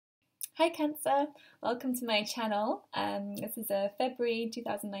Hi Cancer, welcome to my channel. This is a February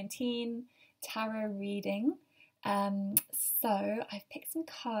 2019 tarot reading. So I've picked some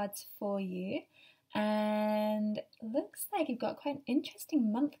cards for you and looks like you've got quite an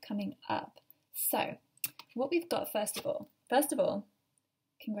interesting month coming up. So what we've got first of all,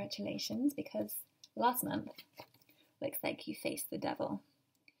 congratulations, because last month looks like you faced the devil.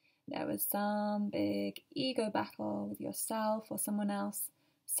 There was some big ego battle with yourself or someone else,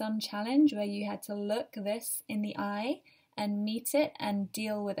 some challenge where you had to look this in the eye and meet it and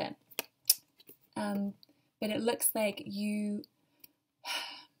deal with it. But it looks like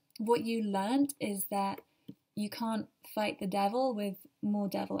what you learned is that you can't fight the devil with more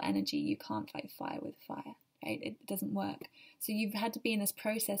devil energy. You can't fight fire with fire, right? It doesn't work. So you've had to be in this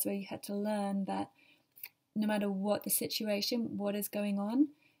process where you had to learn that no matter what the situation, what is going on,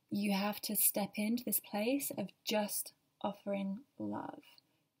 you have to step into this place of just offering love,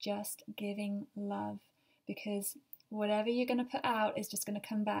 just giving love, because whatever you're going to put out is just going to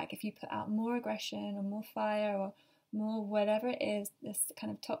come back. If you put out more aggression or more fire or more whatever it is, this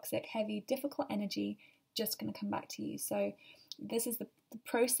kind of toxic, heavy, difficult energy, just going to come back to you. So this is the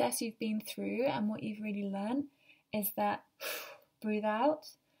process you've been through, and what you've really learned is that breathe out.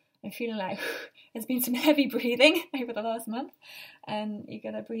 I'm feeling like there's been some heavy breathing over the last month, and you're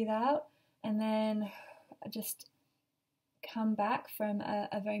going to breathe out and then just come back from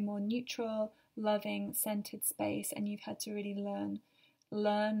a very more neutral, loving, centered space. And you've had to really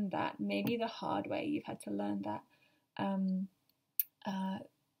learn that, maybe the hard way. You've had to learn that, and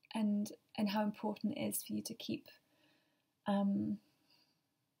how important it is for you to keep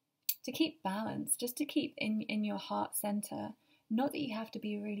balance, just to keep in your heart center. Not that you have to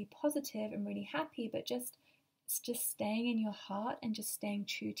be really positive and really happy, but just staying in your heart and just staying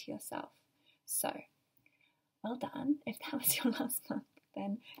true to yourself. So, well done. If that was your last month,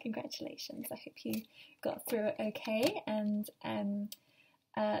 then congratulations. I hope you got through it okay. And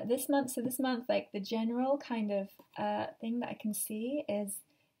this month, like the general kind of thing that I can see is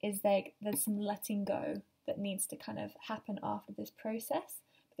like there's some letting go that needs to kind of happen after this process.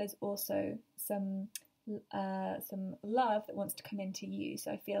 But there's also some love that wants to come into you.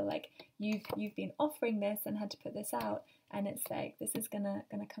 So I feel like you've been offering this and had to put this out, and it's like this is gonna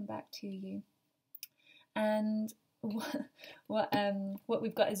come back to you. And what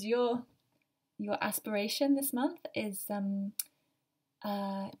we've got as your aspiration this month is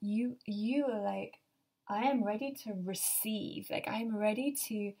you are like, I am ready to receive, like I'm ready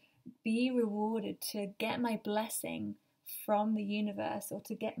to be rewarded, to get my blessing from the universe, or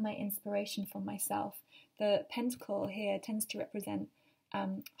to get my inspiration from myself. The pentacle here tends to represent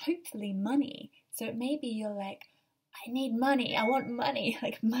hopefully money. So it may be you're like, I need money, I want money,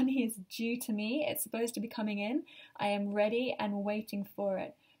 like money is due to me, it's supposed to be coming in, I am ready and waiting for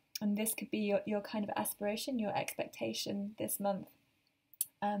it. And this could be your kind of aspiration, your expectation this month.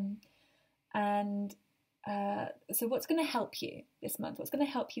 So what's going to help you this month? What's going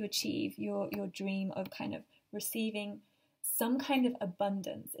to help you achieve your dream of kind of receiving some kind of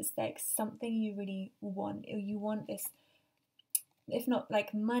abundance? It's like something you really want, or you want this, if not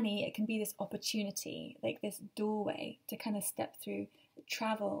like money, it can be this opportunity, like this doorway to kind of step through,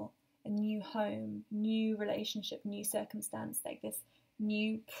 travel, a new home, new relationship, new circumstance, like this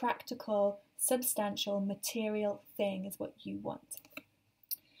new practical, substantial, material thing is what you want.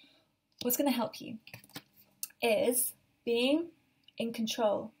 What's going to help you is being in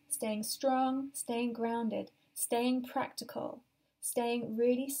control, staying strong, staying grounded, staying practical, staying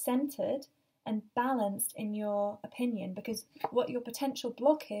really centered and balanced in your opinion, because what your potential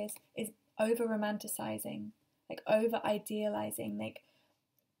block is over romanticizing, like over idealizing, like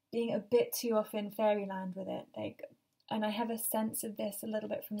being a bit too often fairyland with it. Like, and I have a sense of this a little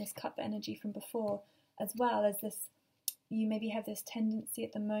bit from this cup energy from before, as well as this, you maybe have this tendency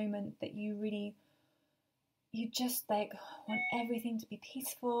at the moment that you just like want everything to be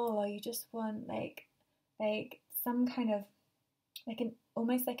peaceful, or you just want like some kind of like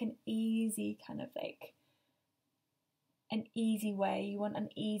almost like an easy kind of like an easy way. You want an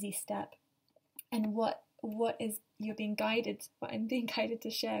easy step. And what is you're being guided, what I'm being guided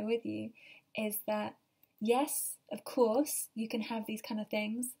to share with you is that yes, of course, you can have these kind of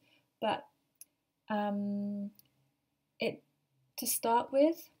things, but to start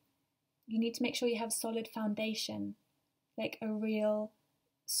with, you need to make sure you have solid foundation, like a real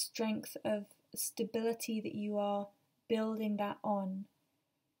strength of stability that you are building that on.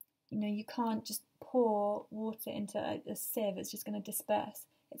 You know, you can't just pour water into a sieve, it's just going to disperse.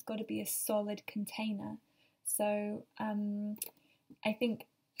 It's got to be a solid container. So I think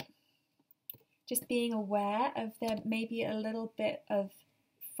just being aware of there may be a little bit of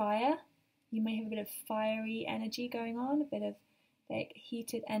fire. You may have a bit of fiery energy going on, a bit of like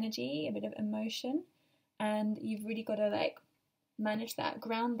heated energy, a bit of emotion, and you've really got to like manage that,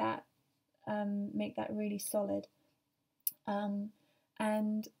 ground that, make that really solid.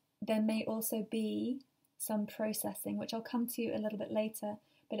 And there may also be some processing, which I'll come to a little bit later,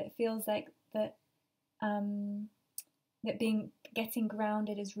 but it feels like that getting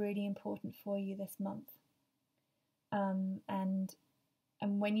grounded is really important for you this month.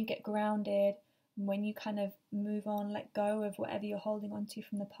 And when you get grounded, when you kind of move on, let go of whatever you're holding on to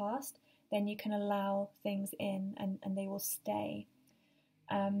from the past, then you can allow things in and they will stay.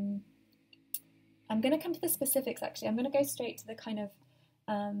 I'm going to come to the specifics actually. I'm going to go straight to the kind of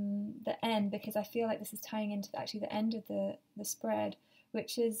the end, because I feel like this is tying into actually the end of the spread,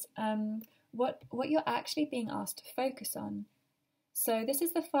 which is what you're actually being asked to focus on. So this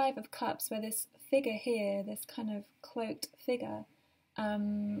is the Five of Cups, where this figure here, this kind of cloaked figure,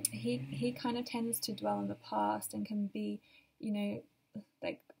 he kind of tends to dwell on the past and can be, you know,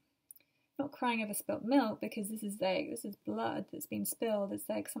 like not crying over spilt milk, because this is blood that's been spilled. It's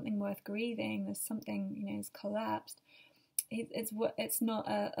like something worth grieving. There's something, you know, has collapsed. It's not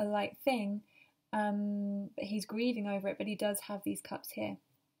a light thing, but he's grieving over it. But he does have these cups here,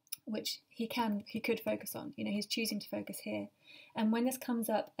 which he could focus on. You know, he's choosing to focus here. And when this comes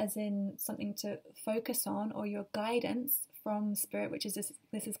up as in something to focus on, or your guidance from spirit, which is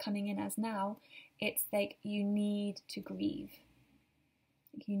this is coming in as now, it's like you need to grieve.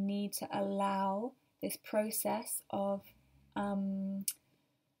 You need to allow this process of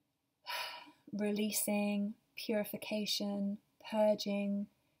releasing, purification, purging,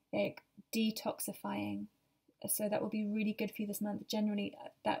 like detoxifying. So that will be really good for you this month. Generally,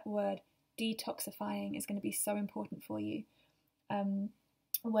 that word detoxifying is going to be so important for you.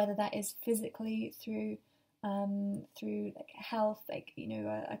 Whether that is physically through like health, like, you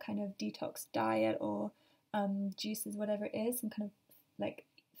know, a kind of detox diet, or juices, whatever it is, and kind of like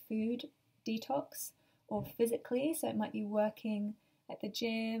food detox, or physically. So it might be working at the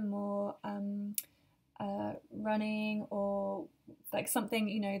gym, or running, or like something,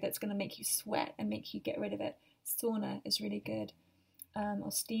 you know, that's going to make you sweat and make you get rid of it. Sauna is really good, or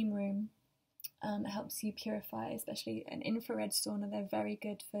steam room. It helps you purify, especially an infrared sauna. They're very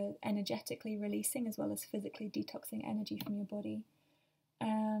good for energetically releasing as well as physically detoxing energy from your body.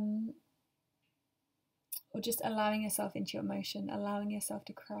 Or just allowing yourself into your emotion, allowing yourself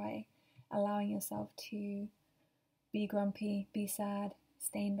to cry, allowing yourself to be grumpy, be sad,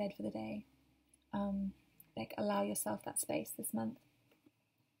 stay in bed for the day. Like, allow yourself that space this month.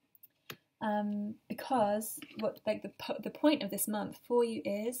 Because what, like, the point of this month for you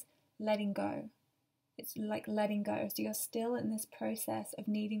is letting go. It's like letting go. So you're still in this process of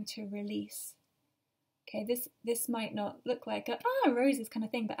needing to release. Okay, this might not look like roses kind of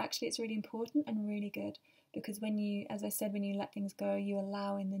thing, but actually it's really important and really good, because when you, as I said, when you let things go, you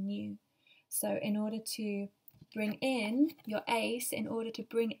allow in the new. So in order to bring in your ace, in order to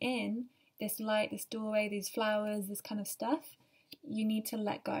bring in this light, this doorway, these flowers, this kind of stuff, you need to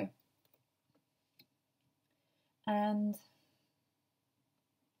let go. And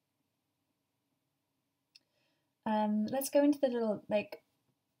let's go into the little like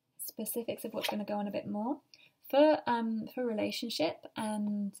specifics of what's going to go on a bit more. For relationship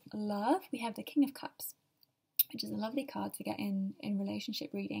and love, we have the King of Cups, which is a lovely card to get in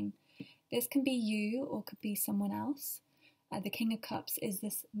relationship reading. This can be you or could be someone else. The King of Cups is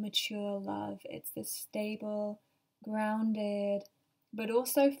this mature love. It's this stable, grounded, but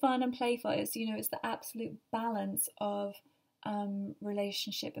also fun and playful. It's, you know, it's the absolute balance of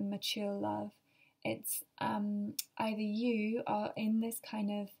relationship and mature love. It's either you are in this kind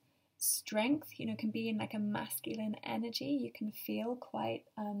of strength, you know, can be in like a masculine energy. You can feel quite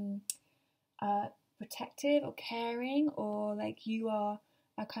protective or caring, or like you are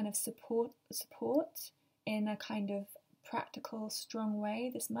a kind of support in a kind of practical, strong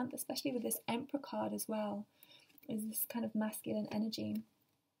way this month, especially with this Emperor card as well, is this kind of masculine energy.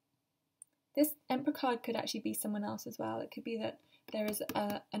 This Emperor card could actually be someone else as well. It could be that there is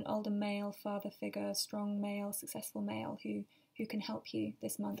an older male father figure, a strong male, successful male who can help you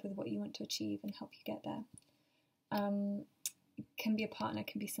this month with what you want to achieve and help you get there. It can be a partner, it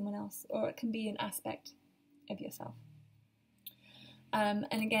can be someone else, or it can be an aspect of yourself. And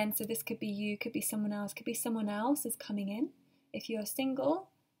again, so this could be you, could be someone else is coming in. If you're single,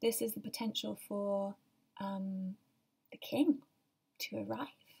 this is the potential for the king to arrive.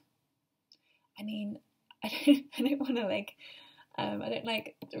 I mean, I don't want to like, I don't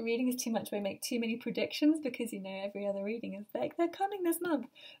like readings too much where I make too many predictions, because, you know, every other reading is like, they're coming this month.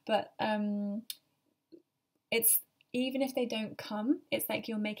 But it's even if they don't come, it's like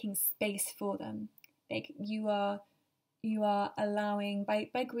you're making space for them. Like you are allowing, by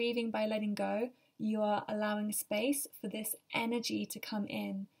grieving, by letting go, you are allowing space for this energy to come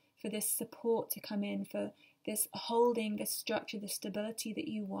in, for this support to come in, for this holding, this structure, this stability that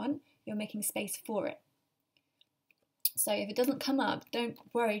you want. You're making space for it. So if it doesn't come up, don't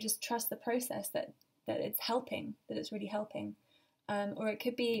worry, just trust the process that it's helping, that it's really helping. Or it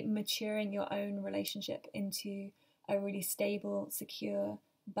could be maturing your own relationship into a really stable, secure,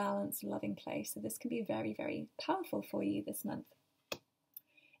 balanced, loving place. So this can be very, very powerful for you this month.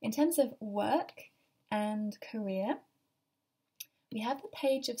 In terms of work and career, we have the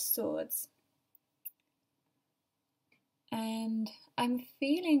Page of Swords. And I'm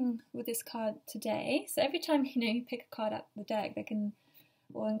feeling with this card today, so every time you pick a card out the deck, they can,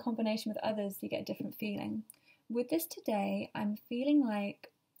 or in combination with others, you get a different feeling. With this today, I'm feeling like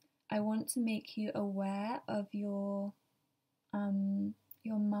I want to make you aware of your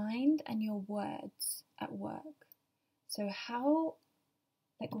mind and your words at work. So how,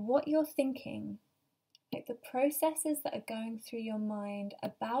 like what you're thinking, like the processes that are going through your mind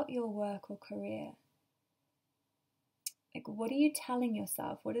about your work or career. Like, what are you telling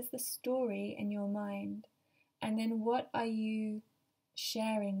yourself? What is the story in your mind? And then what are you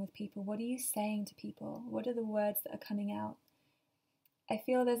sharing with people? What are you saying to people? What are the words that are coming out? I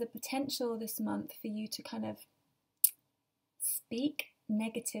feel there's a potential this month for you to kind of speak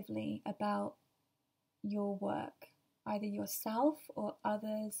negatively about your work, either yourself or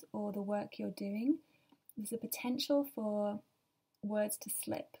others or the work you're doing. There's a potential for words to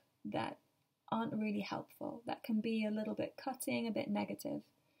slip that aren't really helpful, that can be a little bit cutting, a bit negative.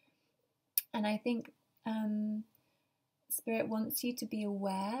 And I think Spirit wants you to be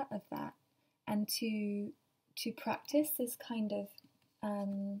aware of that and to practice this kind of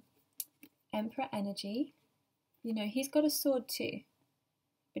Emperor energy. He's got a sword too,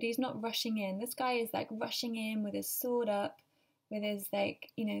 but he's not rushing in. This guy is like rushing in with his sword up, with his the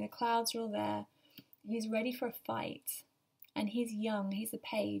clouds are all there. He's ready for a fight. And he's young, he's a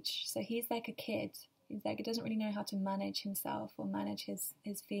page, so he's like a kid. He's like, he doesn't really know how to manage himself or manage his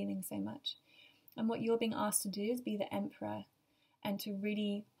feelings so much. And what you're being asked to do is be the Emperor and to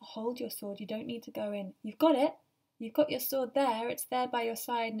really hold your sword. You don't need to go in. You've got it. You've got your sword there. It's there by your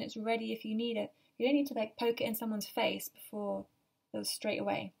side and it's ready if you need it. You don't need to poke it in someone's face before those straight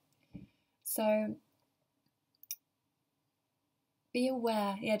away. So be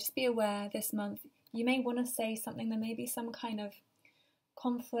aware. Yeah, just be aware this month. You may want to say something, there may be some kind of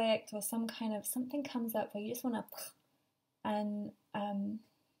conflict or some kind of something comes up where you just want to, and don't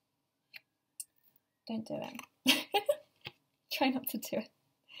do it. Try not to do it.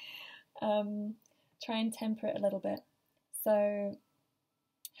 Try and temper it a little bit. So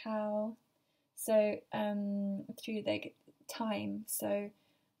through time. So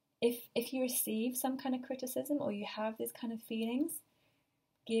if you receive some kind of criticism or you have this kind of feelings,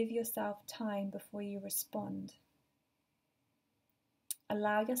 give yourself time before you respond.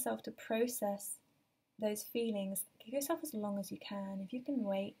 Allow yourself to process those feelings. Give yourself as long as you can. If you can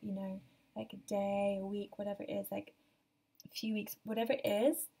wait, like a day, a week, whatever it is, like a few weeks, whatever it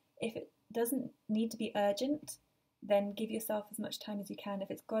is, if it doesn't need to be urgent, then give yourself as much time as you can.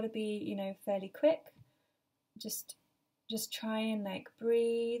 If it's got to be, fairly quick, just try and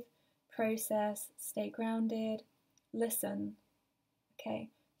breathe, process, stay grounded, listen. Okay,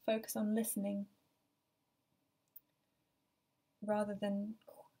 focus on listening rather than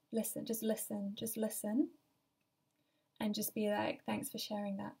listen. Just listen, and just be like, thanks for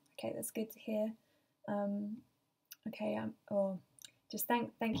sharing that. Okay, that's good to hear. Just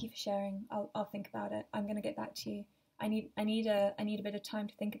thank you for sharing. I'll think about it. I'm gonna get back to you. I need a bit of time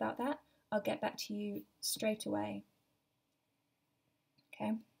to think about that. I'll get back to you straight away.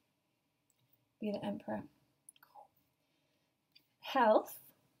 Okay, be the Emperor. Health,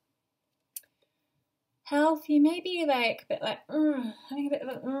 you may be a bit having a bit of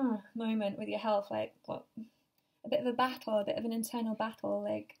a moment with your health, a bit of a battle, a bit of an internal battle.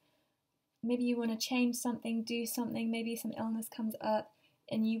 Maybe you want to change something, do something, maybe some illness comes up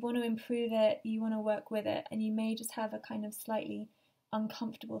and you want to improve it, you want to work with it, and you may just have a kind of slightly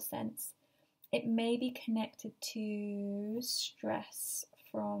uncomfortable sense. It may be connected to stress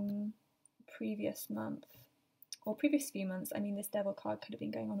from previous month. Or previous few months. I mean, this Devil card could have been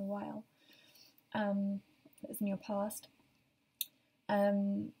going on a while. It's in your past.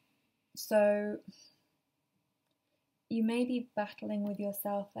 So you may be battling with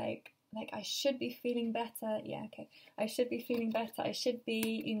yourself, I should be feeling better. Yeah, okay. I should be feeling better. I should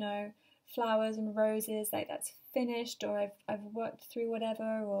be, flowers and roses, that's finished, or I've worked through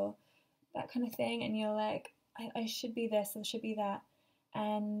whatever, or that kind of thing. And you're like, I should be this, I should be that.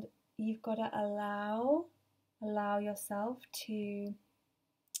 And you've got to allow yourself to,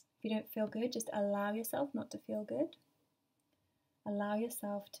 if you don't feel good, just allow yourself not to feel good. Allow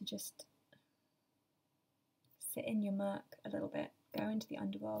yourself to just sit in your murk a little bit, go into the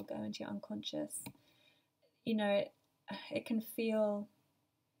underworld, go into your unconscious. You know, it can feel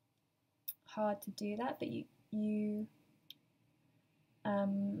hard to do that, but you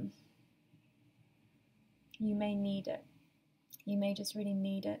may need it. You may just really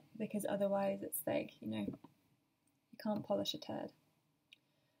need it, because otherwise it's like, you know, you can't polish a turd.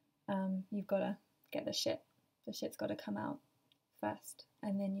 You've got to get the shit's got to come out first,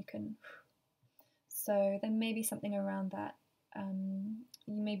 and then you can. So there may be something around that.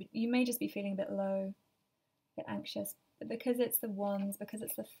 You may just be feeling a bit low, a bit anxious, but because it's the wands, because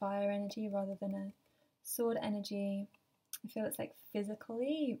it's the fire energy rather than a sword energy, I feel it's like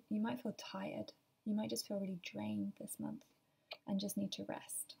physically you might feel tired. You might just feel really drained this month and just need to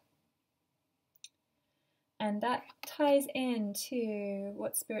rest. And that ties into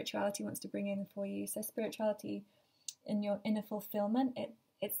what spirituality wants to bring in for you. So spirituality in your inner fulfillment,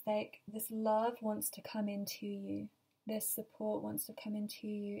 it's like this love wants to come into you. This support wants to come into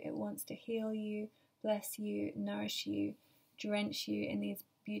you. It wants to heal you, bless you, nourish you, drench you in these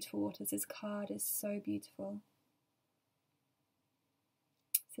beautiful waters. This card is so beautiful.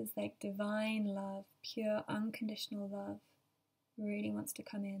 This is like divine love, pure, unconditional love really wants to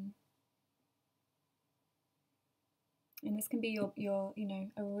come in. And this can be your you know,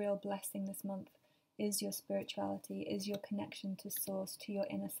 a real blessing this month, is your spirituality, is your connection to source, to your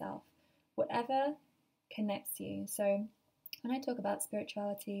inner self. Whatever connects you. So when I talk about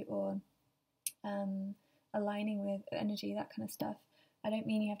spirituality or aligning with energy, that kind of stuff, I don't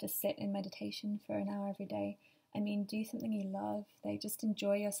mean you have to sit in meditation for an hour every day. I mean, do something you love. Like, just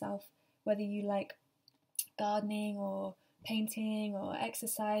enjoy yourself, whether you like gardening or painting or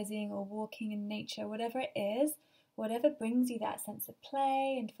exercising or walking in nature, whatever it is, whatever brings you that sense of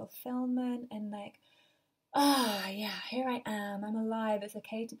play and fulfillment and like, yeah, here I am, I'm alive, it's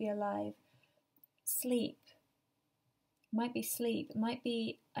okay to be alive. Sleep. Might be sleep. It might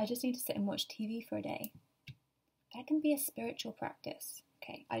be, I just need to sit and watch TV for a day. That can be a spiritual practice.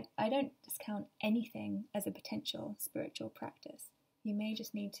 Okay, I don't discount anything as a potential spiritual practice. You may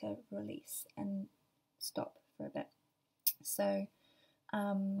just need to release and stop for a bit. So,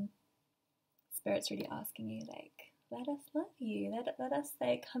 Spirit's really asking you, like, let us love you. Let us,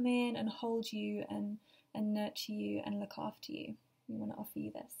 like, come in and hold you and nurture you and look after you. We want to offer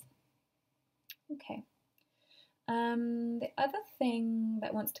you this. Okay. The other thing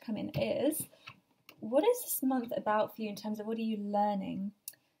that wants to come in is, what is this month about for you in terms of what are you learning?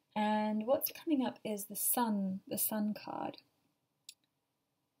 And what's coming up is the Sun card.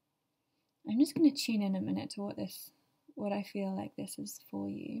 I'm just going to tune in a minute to what I feel like this is for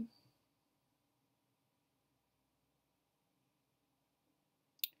you.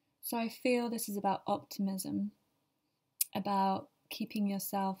 So I feel this is about optimism, about keeping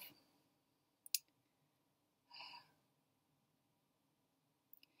yourself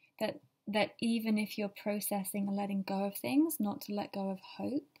that even if you're processing and letting go of things, not to let go of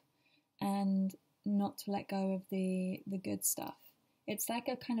hope and not to let go of the good stuff. It's like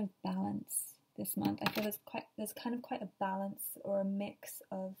a kind of balance this month. I feel there's kind of quite a balance or a mix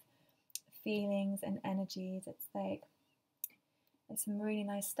of feelings and energies. It's like there's some really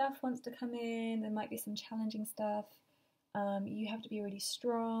nice stuff wants to come in. There might be some challenging stuff. You have to be really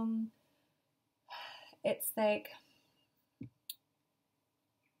strong. It's like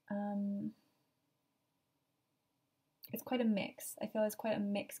it's quite a mix. I feel there's quite a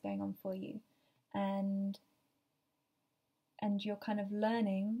mix going on for you, and your kind of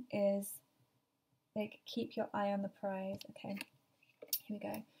learning is like, keep your eye on the prize. Okay, here we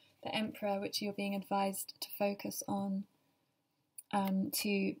go. The Emperor, which you're being advised to focus on,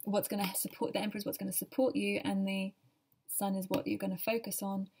 to what's going to support. The Emperor is what's going to support you, and the Sun is what you're going to focus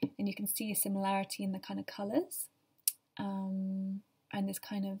on. And you can see a similarity in the kind of colours, and this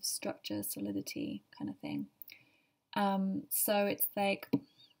kind of structure, solidity kind of thing. So it's like,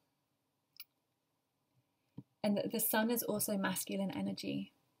 and the Sun is also masculine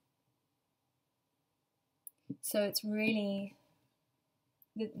energy. So it's really,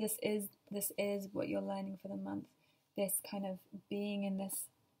 this is what you're learning for the month. This kind of being in this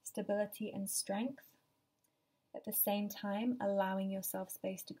stability and strength, at the same time allowing yourself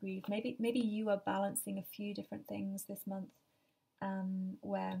space to grieve. Maybe you are balancing a few different things this month,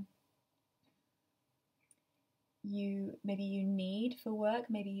 where you need for work,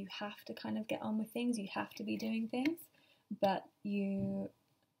 maybe you have to kind of get on with things, you have to be doing things, but you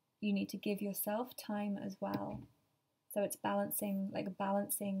you need to give yourself time as well. So it's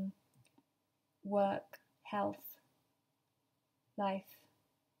balancing work, health, life,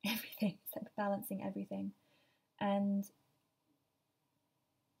 everything. It's like balancing everything. And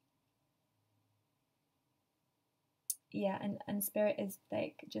yeah, and spirit is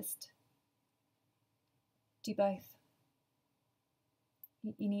like, just do both.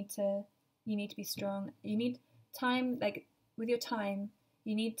 You need to be strong. You need time, like with your time,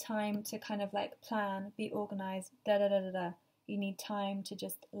 you need time to kind of like plan, be organized, da da da da da. You need time to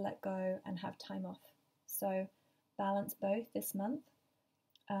just let go and have time off. So balance both this month.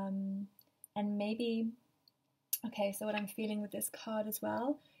 And maybe, okay, so what I'm feeling with this card as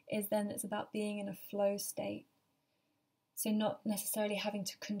well is then it's about being in a flow state. So not necessarily having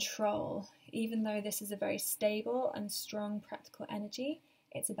to control, even though this is a very stable and strong practical energy,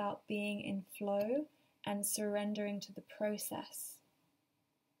 it's about being in flow and surrendering to the process.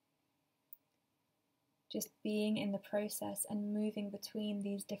 Just being in the process and moving between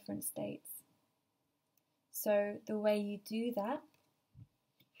these different states. So the way you do that,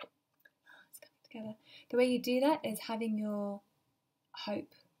 it's coming together. The way you do that is having your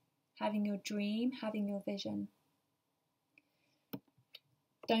hope, having your dream, having your vision.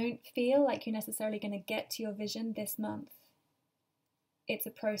 Don't feel like you're necessarily going to get to your vision this month. It's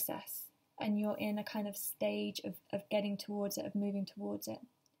a process, and you're in a kind of stage of getting towards it, of moving towards it.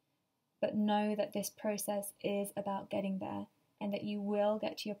 But know that this process is about getting there, and that you will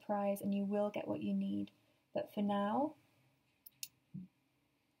get to your prize and you will get what you need. But for now,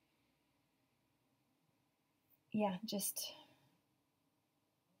 yeah, just,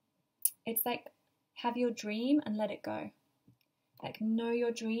 it's like, have your dream and let it go. Like, know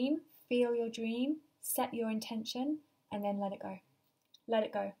your dream, feel your dream, set your intention, and then let it go. Let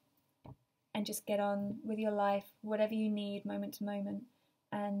it go. And just get on with your life, whatever you need, moment to moment.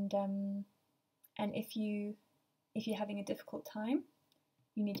 And if you're having a difficult time,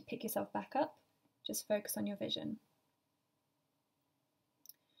 you need to pick yourself back up. Just focus on your vision.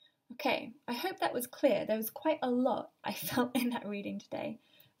 Okay, I hope that was clear. There was quite a lot I felt in that reading today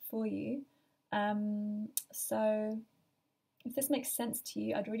for you. So if this makes sense to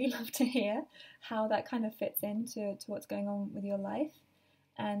you, I'd really love to hear how that kind of fits into what's going on with your life.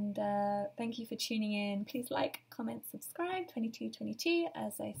 And thank you for tuning in. Please like, comment, subscribe, 2222,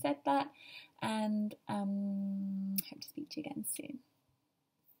 as I said that. And hope to speak to you again soon.